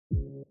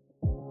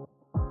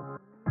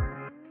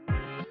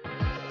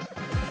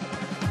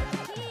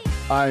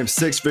I am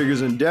 6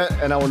 figures in debt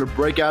and I want to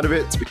break out of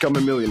it to become a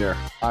millionaire.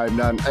 I am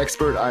not an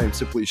expert. I am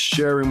simply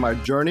sharing my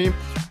journey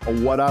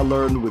on what I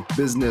learned with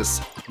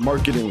business,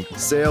 marketing,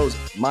 sales,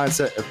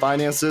 mindset, and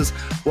finances.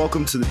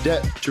 Welcome to the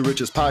Debt to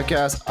Riches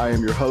podcast. I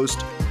am your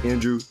host,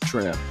 Andrew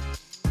Tran.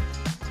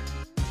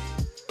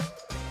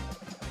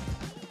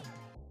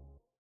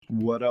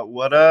 What up?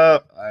 What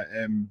up? I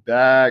am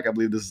back. I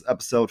believe this is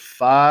episode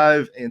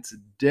 5, and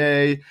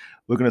today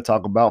we're going to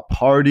talk about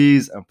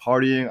parties and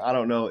partying. I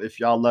don't know if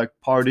y'all like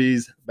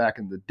parties back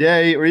in the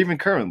day or even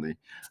currently.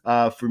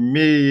 For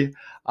me,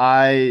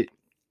 I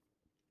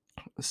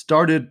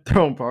started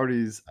throwing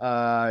parties,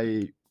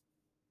 I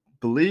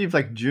believe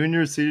like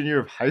junior, senior year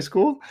of high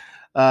school.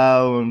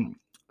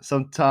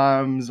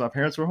 Sometimes my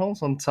parents were home,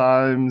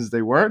 sometimes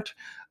they weren't.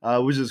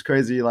 Which is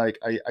crazy. Like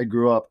I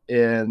grew up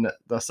in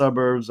the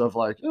suburbs of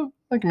like a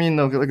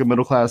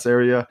middle class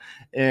area,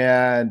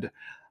 and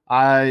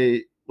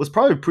I was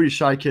probably a pretty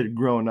shy kid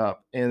growing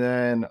up. And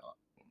then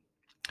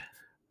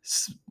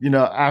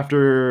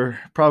after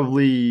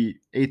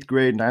probably 8th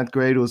grade, 9th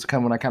grade was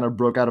kind of when I kind of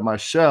broke out of my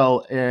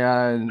shell,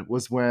 and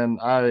was when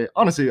I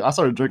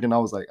started drinking. I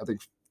was like, I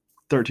think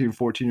 13,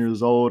 14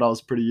 years old. I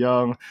was pretty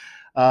young.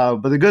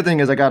 But the good thing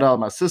is I got out of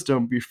my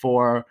system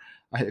before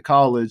I hit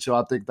college. So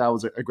I think that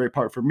was a great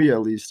part for me,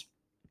 at least.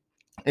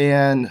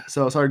 And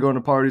so I started going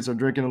to parties and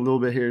drinking a little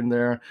bit here and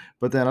there.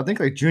 But then I think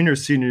like junior,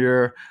 senior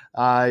year,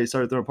 I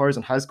started throwing parties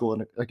in high school.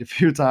 And like a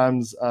few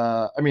times,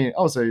 I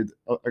would say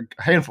a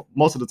handful,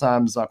 most of the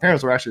times my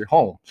parents were actually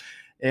home.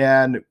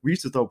 And we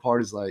used to throw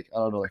parties like, I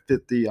don't know, like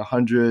 50,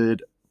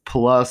 100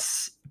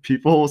 plus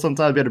people.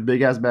 Sometimes we had a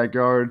big ass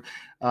backyard.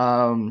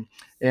 And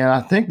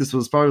I think this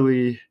was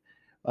probably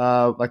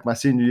like my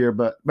senior year.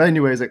 But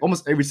anyways, like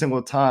almost every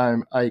single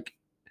time, like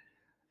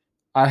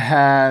I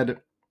had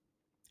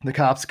the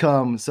cops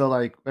come. So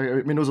like,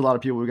 there was a lot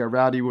of people. We got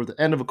rowdy. We were at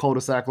the end of a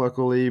cul-de-sac.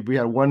 Luckily, we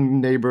had one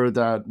neighbor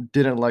that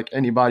didn't like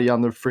anybody on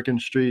the freaking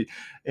street,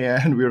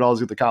 and we would always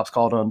get the cops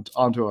called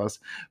onto us.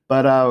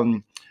 But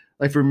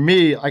like for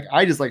me, like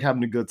I just like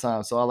having a good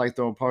time. So I like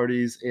throwing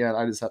parties, and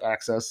I just had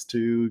access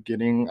to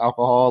getting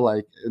alcohol.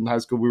 Like in high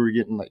school, we were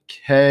getting like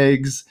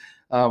kegs.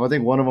 I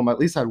think one of them at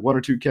least had 1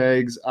 or 2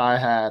 kegs. I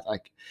had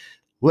like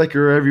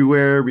liquor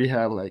everywhere. We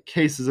had like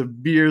cases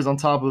of beers on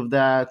top of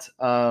that.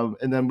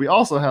 And then we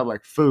also had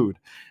like food.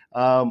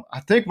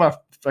 I think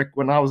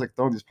when I was like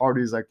throwing these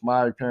parties, like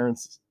my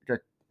parents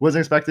like wasn't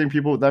expecting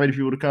that many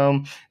people to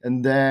come.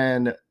 And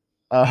then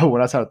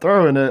when I started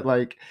throwing it,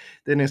 like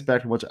they didn't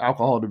expect a bunch of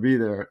alcohol to be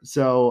there.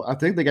 So I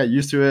think they got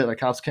used to it. Like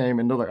cops came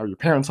and they're like, "Are your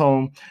parents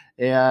home?"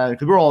 And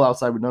because we're all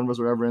outside, but none of us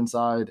were ever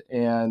inside.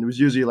 And it was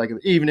usually like in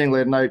the evening,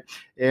 late at night.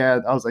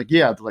 And I was like,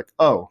 "Yeah." They're like,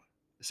 "Oh."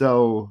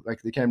 So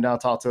like they came down,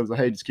 talked to us, like,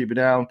 "Hey, just keep it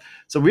down."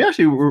 So we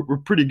actually were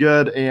pretty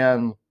good,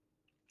 and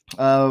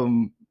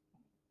of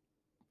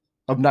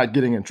not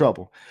getting in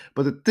trouble.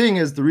 But the thing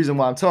is, the reason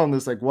why I'm telling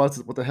this, like, what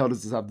the hell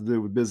does this have to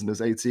do with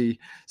business, AT?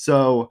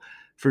 So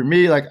for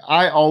me, like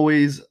I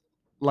always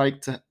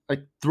like to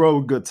like throw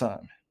a good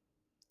time,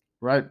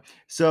 right?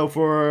 So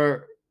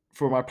for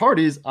my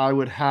parties, I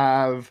would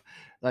have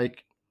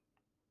like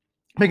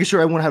making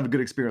sure everyone have a good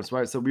experience,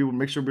 right? So we would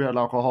make sure we had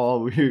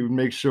alcohol. We would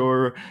make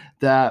sure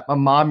that my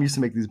mom used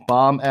to make these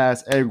bomb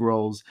ass egg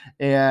rolls,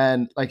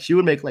 and like she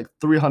would make like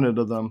 300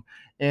 of them.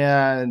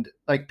 And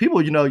like people,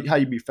 how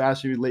you be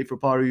fast, you be late for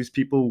parties.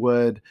 People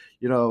would,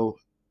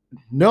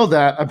 know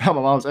that about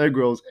my mom's egg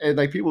rolls, and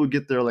like people would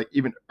get there like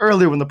even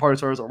earlier when the party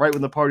starts, or right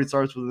when the party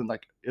starts, within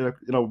like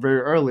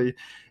very early,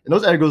 and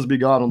those egg rolls would be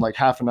gone in like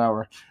half an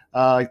hour.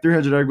 Like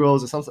 300 egg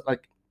rolls, and something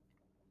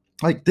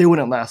like they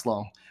wouldn't last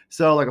long.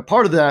 So like a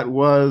part of that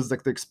was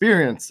like the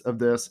experience of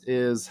this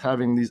is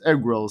having these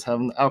egg rolls,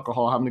 having the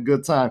alcohol, having a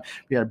good time.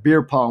 We had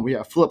beer pong, we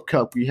had flip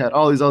cup, we had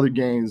all these other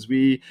games.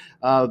 We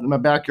in my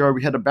backyard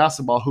we had a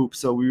basketball hoop,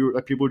 so we were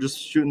like people were just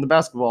shooting the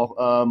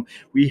basketball.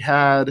 We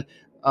had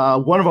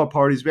one of our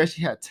parties. We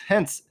actually had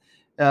tents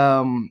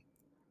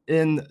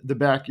in the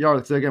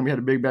backyard. So again, we had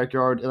a big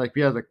backyard, and like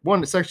we had like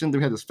one section that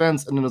we had this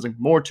fence, and then there's like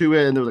more to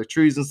it, and there was like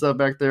trees and stuff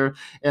back there.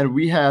 And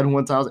we had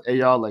one time I was like, "Hey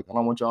y'all, like I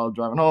don't want y'all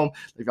driving home.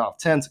 Like y'all have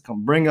tents,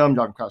 come bring them.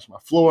 Y'all can crash on my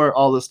floor,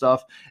 all this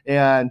stuff."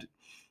 And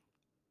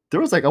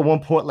there was like at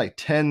one point like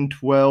 10,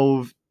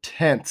 12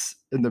 tents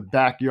in the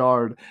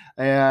backyard,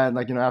 and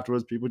like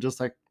afterwards people just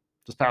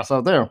pass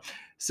out there.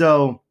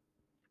 So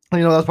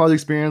that's part of the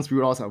experience. We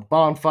would also have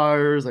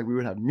bonfires, like we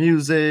would have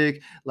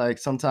music, like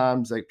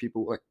sometimes like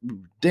people like we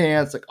would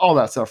dance, like all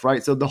that stuff,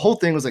 right? So the whole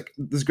thing was like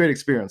this great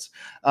experience.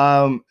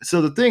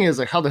 So the thing is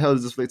like, how the hell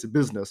does this relate to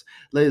business?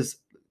 Let's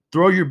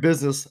throw your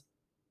business,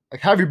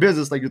 like have your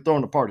business like you're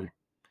throwing a party.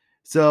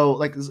 So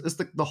like it's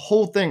like the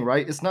whole thing,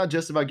 right? It's not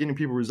just about getting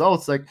people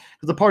results. Like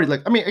the party,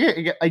 like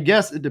I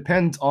guess it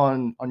depends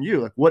on you.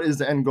 Like what is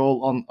the end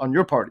goal on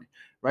your party,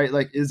 right?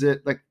 Like is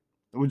it like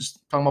we're just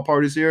talking about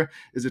parties here?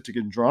 Is it to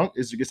get drunk?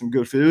 Is it to get some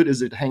good food?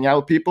 Is it to hang out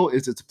with people?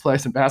 Is it to play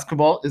some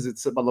basketball? Is it to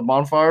sit by the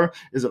bonfire?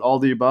 Is it all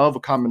the above,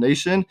 a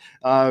combination?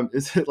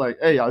 Is it like,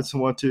 hey, I just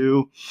want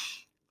to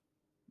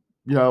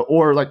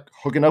or like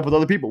hooking up with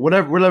other people,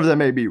 whatever that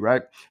may be,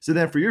 right? So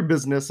then for your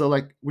business, so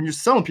like when you're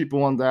selling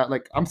people on that,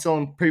 like I'm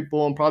selling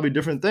people on probably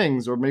different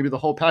things, or maybe the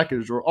whole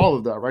package, or all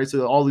of that, right?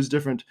 So all these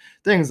different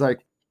things,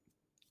 like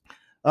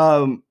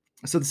um,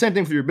 so the same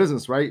thing for your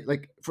business, right?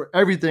 Like for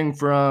everything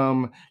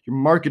from your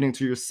marketing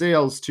to your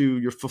sales to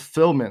your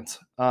fulfillment,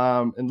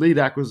 and lead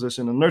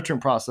acquisition and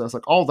nurturing process,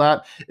 like all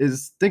that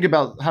is, think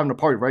about having a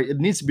party, right? It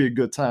needs to be a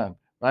good time,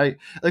 right?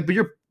 Like, but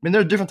I mean,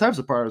 there are different types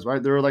of parties,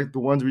 right? There are like the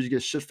ones where you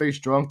get shit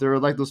faced drunk. There are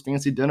like those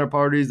fancy dinner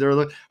parties. There are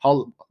like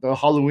the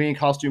Halloween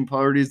costume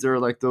parties. There are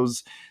like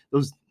those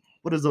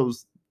what is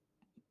those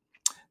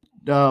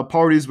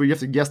parties where you have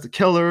to guess the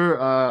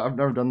killer. I've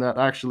never done that.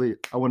 Actually,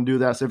 I want to do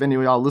that. So if any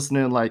of y'all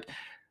listening, like,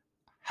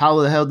 how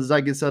the hell does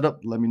that get set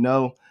up? Let me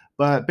know.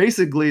 But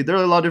basically, there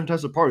are a lot of different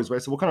types of parties,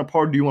 right? So what kind of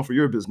party do you want for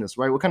your business,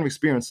 right? What kind of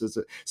experience is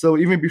it? So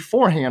even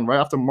beforehand, right, I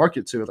have to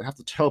market to it. I have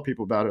to tell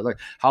people about it. Like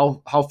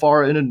how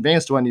far in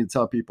advance do I need to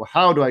tell people?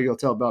 How do I go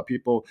tell about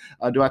people?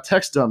 Do I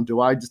text them? Do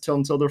I just tell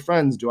them to tell their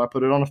friends? Do I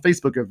put it on a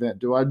Facebook event?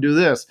 Do I do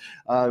this?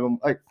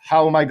 Like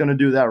how am I going to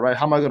do that, right?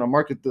 How am I going to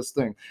market this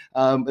thing?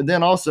 And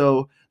then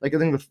also, like I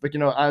think, like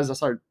as I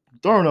started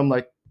throwing them,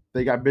 like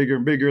they got bigger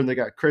and bigger and they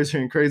got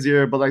crazier and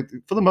crazier. But like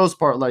for the most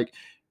part, like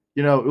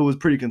it was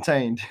pretty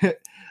contained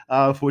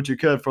for what you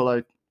could for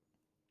like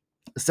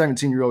a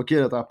 17-year-old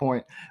kid at that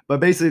point. But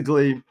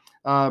basically,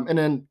 and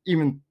then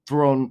even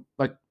thrown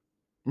like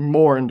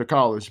more into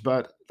college.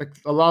 But like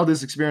a lot of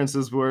these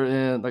experiences were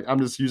in, like, I'm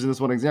just using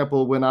this one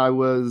example, when I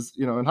was,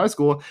 in high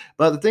school.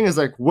 But the thing is,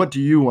 like, what do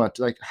you want?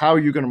 Like, how are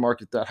you going to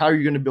market that? How are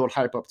you going to build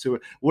hype up to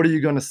it? What are you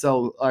going to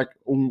sell, like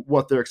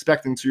what they're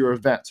expecting to your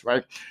events,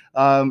 right?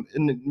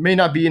 And it may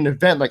not be an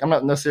event. Like, I'm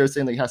not necessarily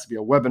saying that it has to be a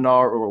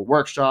webinar or a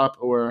workshop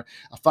or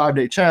a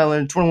 5-day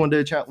challenge,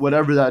 21-day challenge,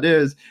 whatever that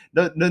is.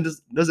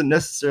 Doesn't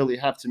necessarily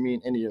have to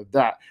mean any of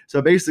that. So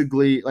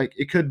basically, like,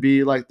 it could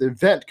be like the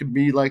event could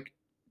be like,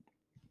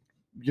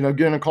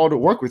 getting a call to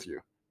work with you,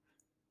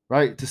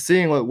 right? To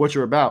seeing what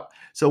you're about.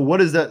 So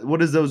what is that?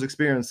 What is those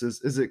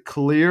experiences? Is it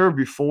clear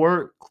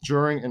before,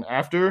 during, and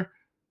after?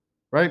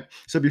 Right.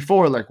 So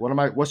before, like,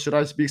 what should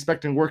I be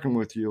expecting working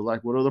with you?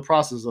 Like, what are the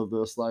process of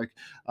this? Like,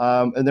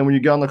 and then when you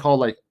get on the call,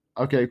 like,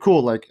 okay,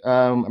 cool. Like,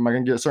 am I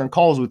gonna get certain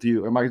calls with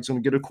you? Am I just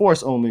gonna get a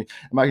course only?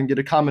 Am I gonna get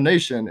a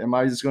combination? Am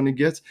I just gonna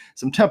get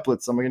some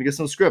templates? Am I gonna get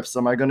some scripts?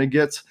 Am I gonna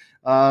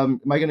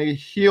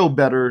heal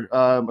better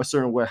a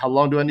certain way? How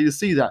long do I need to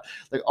see that?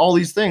 Like all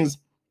these things,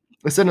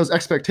 I set those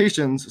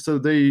expectations so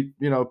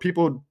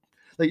people,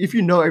 like, if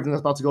everything that's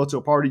about to go to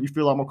a party, you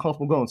feel a lot more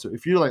comfortable going to.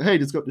 If you're like, hey,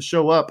 just go to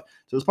show up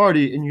to this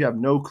party and you have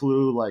no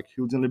clue like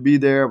who's going to be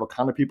there, what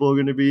kind of people are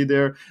going to be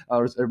there,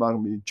 is everybody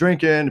going to be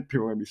drinking,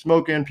 people are going to be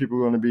smoking, people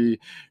are going to be,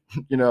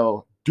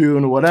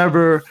 doing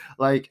whatever,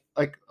 like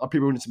are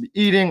people going to be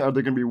eating, are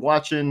they going to be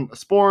watching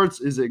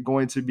sports, is it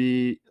going to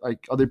be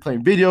like, are they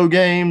playing video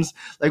games,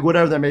 like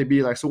whatever that may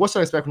be. Like, so what should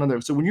I expect from them?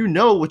 So when you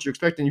know what you're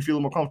expecting, you feel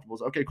more comfortable.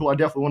 So, okay, cool, I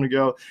definitely want to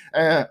go.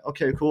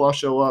 Okay, cool, I'll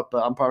show up,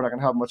 but I'm probably not going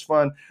to have much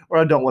fun, or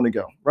I don't want to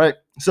go, right?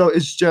 So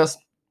it's just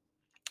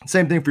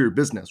same thing for your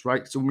business,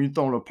 right? So when you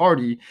throw in a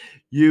party,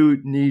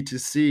 you need to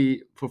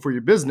see for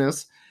your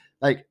business,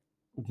 like,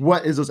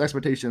 what is those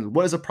expectations?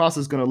 What is the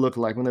process going to look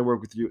like when they work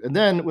with you? And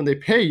then when they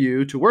pay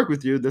you to work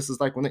with you, this is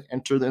like when they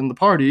enter in the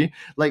party,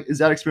 like, is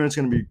that experience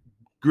going to be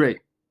great,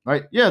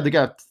 right? Yeah, they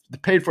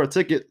paid for a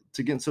ticket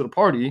to get into the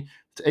party,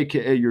 to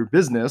AKA your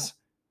business,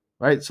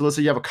 right? So let's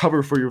say you have a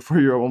cover for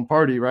your own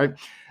party, right?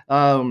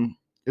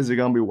 Is it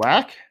going to be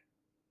whack?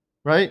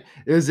 Right?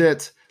 Is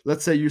it,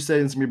 let's say you say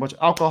there's gonna be a bunch of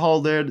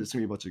alcohol there, there's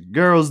gonna be a bunch of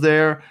girls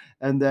there,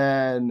 and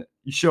then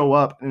you show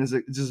up and it's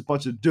just a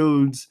bunch of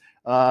dudes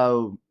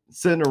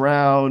sitting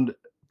around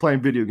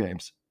playing video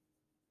games,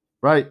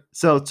 right?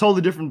 So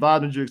totally different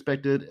vibe than you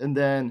expected. And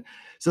then,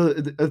 so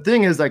the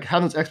thing is, like,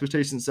 having those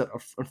expectations set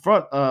in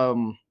front,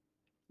 on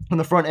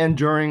the front end,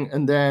 during,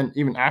 and then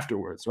even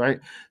afterwards,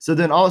 right? So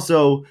then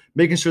also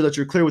making sure that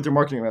you're clear with your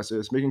marketing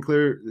messages, making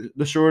sure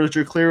that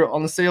you're clear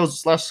on the sales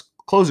slash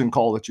closing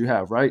call that you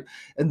have, right?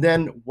 And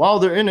then while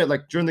they're in it,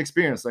 like during the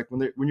experience, like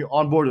when you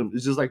onboard them,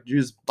 it's just like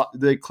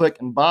they click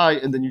and buy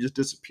and then you just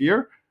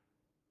disappear.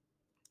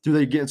 Do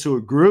they get into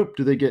a group?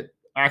 Do they get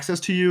access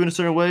to you in a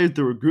certain way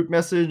through a group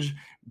message,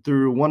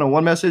 through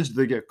one-on-one message? Do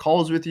they get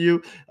calls with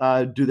you?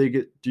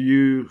 Do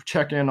you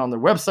check in on their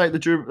website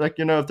that you're, like,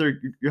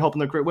 if you're helping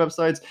them create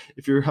websites?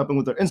 If you're helping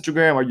with their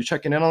Instagram, are you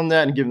checking in on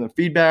that and giving them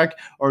feedback?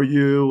 Are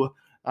you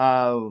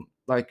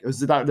like,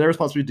 is it not their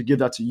responsibility to give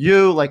that to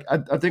you? Like,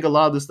 I think a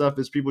lot of this stuff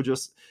is people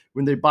just,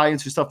 when they buy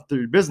into stuff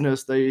through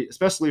business, they,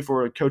 especially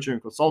for coaching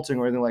and consulting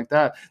or anything like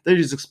that, they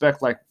just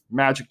expect like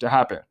magic to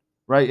happen,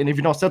 right? And if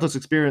you don't set those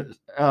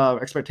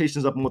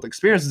expectations up on what the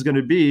experience is going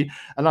to be,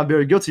 and I'm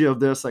very guilty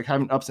of this, like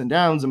having ups and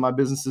downs in my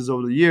businesses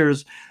over the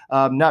years,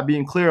 not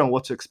being clear on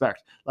what to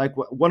expect. Like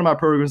one of my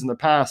programs in the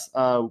past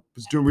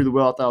was doing really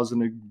well. I thought I was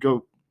going to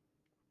go.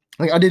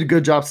 Like, I did a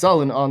good job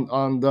selling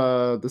on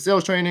the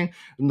sales training.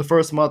 In the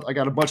first month, I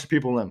got a bunch of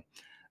people in,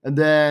 and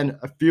then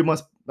a few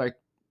months like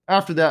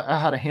after that, I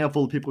had a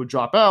handful of people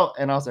drop out,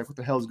 and I was like, "What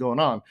the hell is going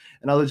on?"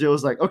 And I legit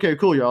was like, "Okay,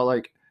 cool, y'all.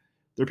 Like,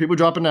 there are people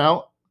dropping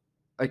out.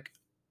 Like,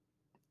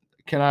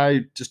 can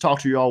I just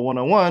talk to you all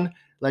one-on-one?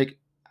 Like,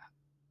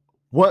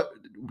 what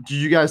did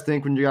you guys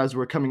think when you guys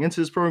were coming into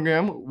this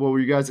program? What were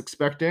you guys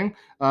expecting?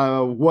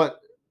 What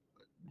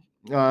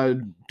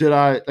did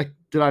I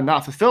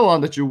not fulfill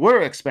on that you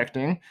were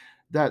expecting,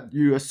 that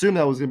you assumed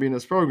that was going to be in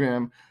this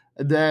program?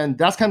 And then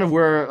that's kind of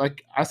where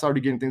like I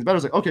started getting things better.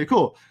 It's like, okay,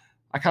 cool.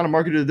 I kind of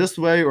marketed it this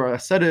way, or I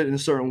said it in a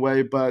certain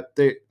way, but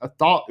I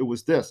thought it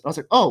was this. And I was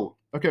like, oh,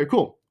 okay,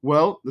 cool.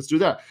 Well, let's do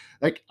that.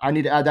 Like, I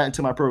need to add that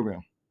into my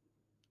program.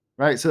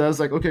 Right. So I was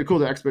like, okay, cool.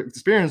 The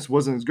experience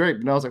wasn't as great,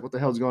 but I was like, what the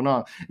hell is going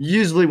on?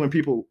 Usually when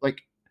people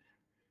like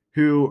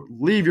who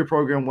leave your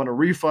program want a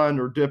refund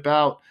or dip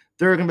out,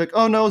 they're gonna be like,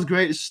 oh no, it's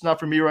great, it's just not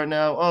for me right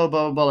now. Oh,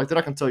 blah blah blah. Like, they're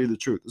not gonna tell you the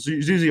truth. It's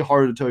usually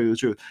harder to tell you the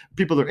truth.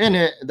 People that are in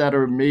it that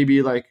are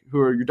maybe like who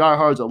are your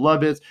diehards that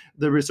love it.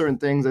 There were certain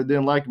things they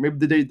didn't like.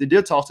 Maybe they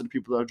did talk to the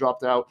people that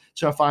dropped out,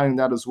 trying to find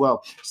that as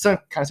well. So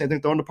kind of same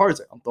thing throwing the parties.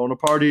 Like, I'm throwing a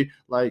party.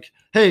 Like,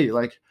 hey,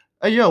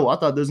 yo, I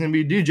thought there was gonna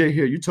be a DJ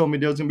here. You told me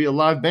there was gonna be a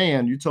live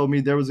band. You told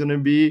me there was gonna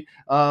be,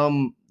 a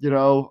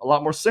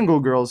lot more single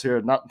girls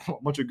here, not a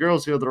bunch of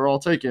girls here that are all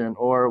taken,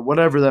 or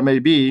whatever that may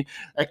be,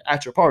 like,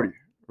 at your party,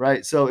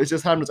 right? So it's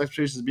just having those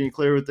expectations, being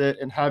clear with it,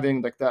 and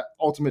having like that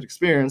ultimate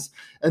experience.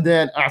 And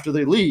then after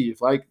they leave,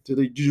 like,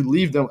 do you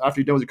leave them after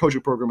you're done with your coaching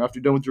program, after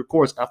you're done with your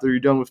course, after you're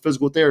done with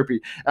physical therapy,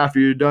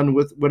 after you're done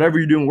with whatever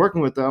you're doing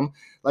working with them?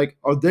 Like,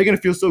 are they going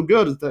to feel so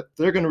good that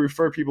they're going to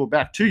refer people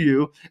back to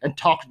you and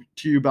talk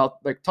to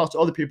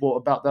other people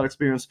about that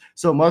experience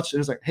so much? And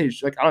it's like, hey,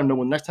 like, I don't know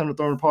when next time to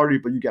throw a party,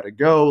 but you got to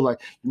go.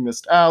 Like, you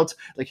missed out.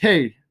 Like,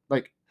 hey,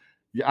 like,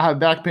 yeah, I have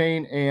back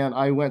pain and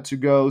I went to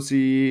go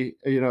see,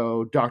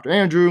 Dr.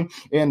 Andrew,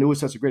 and it was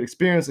such a great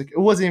experience. Like, it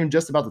wasn't even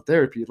just about the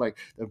therapy. Like,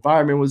 the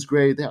environment was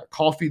great. They had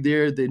coffee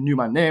there. They knew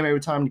my name every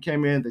time they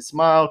came in. They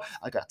smiled.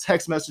 I got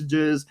text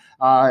messages.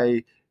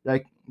 They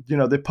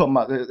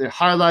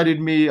highlighted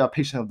me a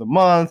patient of the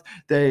month.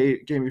 They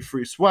gave me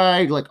free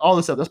swag, like all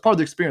this stuff. That's part of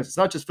the experience. It's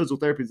not just physical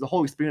therapy. It's the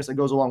whole experience that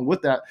goes along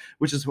with that,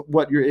 which is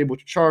what you're able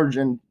to charge.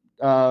 And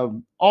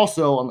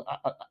also on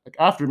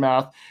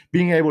aftermath,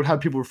 being able to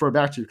have people refer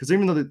back to you, because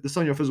even though they're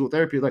selling you physical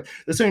therapy, like,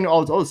 they're selling you all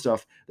this other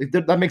stuff, like,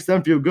 that makes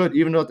them feel good,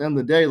 even though at the end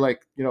of the day,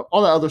 like,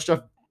 all that other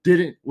stuff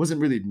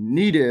wasn't really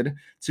needed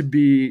to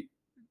be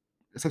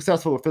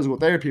successful with physical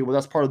therapy. Well,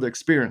 that's part of the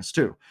experience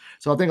too.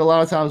 So I think a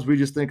lot of times we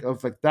just think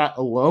of like that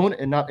alone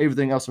and not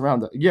everything else around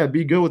that. Yeah,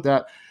 be good with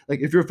that. Like,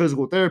 if you're a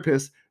physical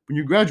therapist, when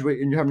you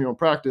graduate and you have your own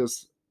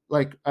practice,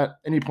 like, at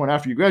any point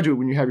after you graduate,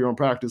 when you have your own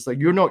practice, like,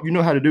 you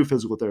know how to do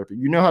physical therapy,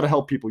 you know how to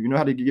help people, you know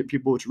how to get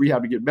people to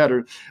rehab to get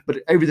better, but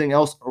everything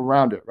else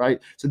around it, right?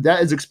 So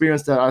that is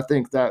experience that I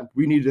think that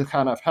we need to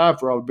kind of have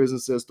for our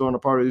businesses, throwing the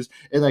parties.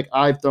 And like,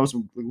 I've thrown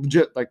some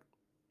legit, like,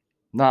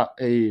 not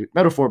a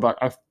metaphor, but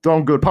I've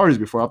thrown good parties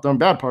before. I've thrown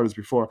bad parties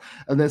before.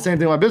 And then same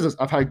thing with my business.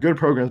 I've had good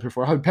programs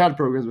before. I've had bad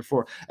programs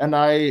before. And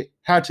I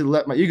had to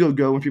let my ego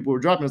go when people were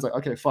dropping. It's like,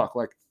 okay, fuck,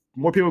 like,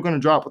 more people are going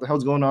to drop. What the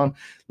hell's going on?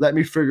 Let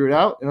me figure it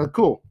out. And like,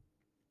 cool.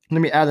 Let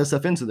me add that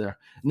stuff into there.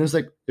 And it's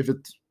like, if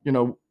it's,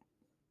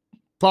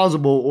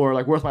 plausible or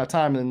like worth my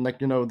time and like,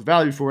 the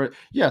value for it.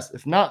 Yes.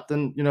 If not,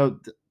 then,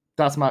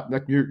 that's my,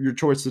 like, your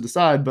choice to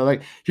decide. But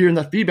like, hearing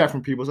that feedback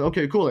from people, it's like,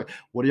 okay, cool. Like,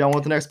 what do y'all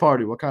want the next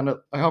party? What kind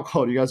of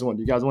alcohol do you guys want?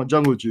 Do you guys want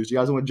jungle juice? Do you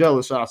guys want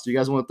jello shots? Do you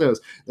guys want this?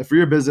 And for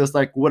your business,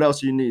 like, what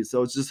else do you need?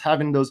 So it's just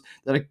having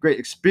that great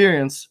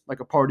experience, like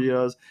a party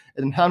does,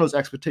 and then having those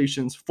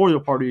expectations for your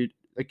party,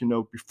 like,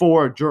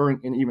 before, during,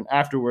 and even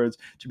afterwards,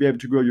 to be able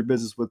to grow your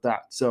business with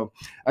that. So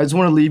I just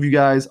want to leave you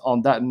guys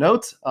on that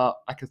note.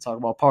 I could talk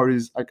about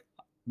parties. Like,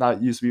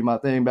 that used to be my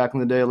thing back in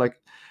the day. Like,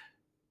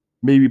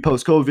 maybe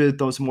post-COVID,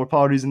 throw some more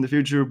parties in the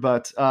future,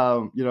 but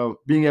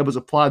being able to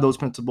apply those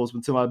principles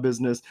into my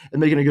business and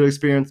making a good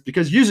experience,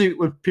 because usually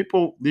when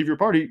people leave your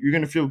party, you're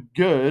going to feel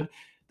good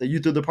that you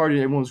threw the party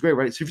and everyone was great,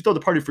 right? So if you throw the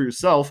party for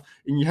yourself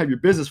and you have your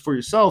business for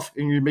yourself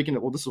and you're making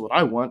it, well, this is what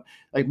I want,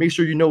 like, make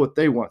sure you know what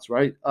they want,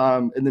 right?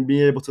 And then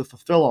being able to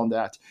fulfill on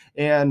that.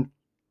 And,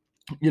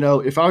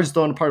 if I was just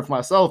throwing a party for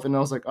myself and I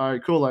was like, all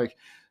right, cool, like,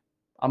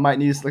 I might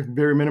need like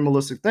very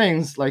minimalistic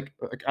things, like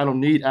I don't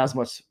need as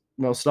much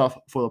stuff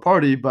for the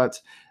party. But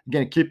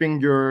again,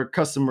 keeping your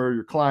customer,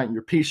 your client,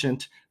 your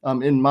patient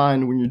in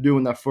mind when you're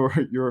doing that for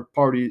your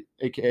party,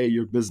 aka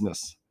your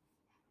business.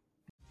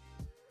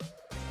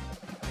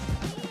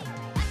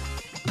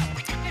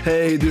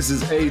 Hey, this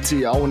is AT.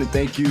 I want to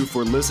thank you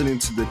for listening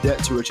to the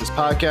Debt to Riches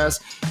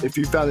podcast. If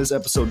you found this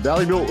episode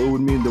valuable, it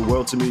would mean the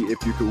world to me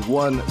if you could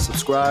 1,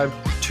 subscribe,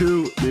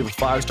 2, leave a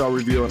 5-star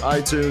review on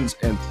iTunes,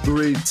 and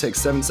 3, take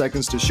 7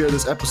 seconds to share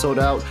this episode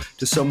out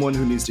to someone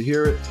who needs to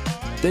hear it.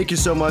 Thank you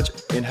so much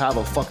and have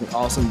a fucking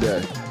awesome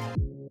day.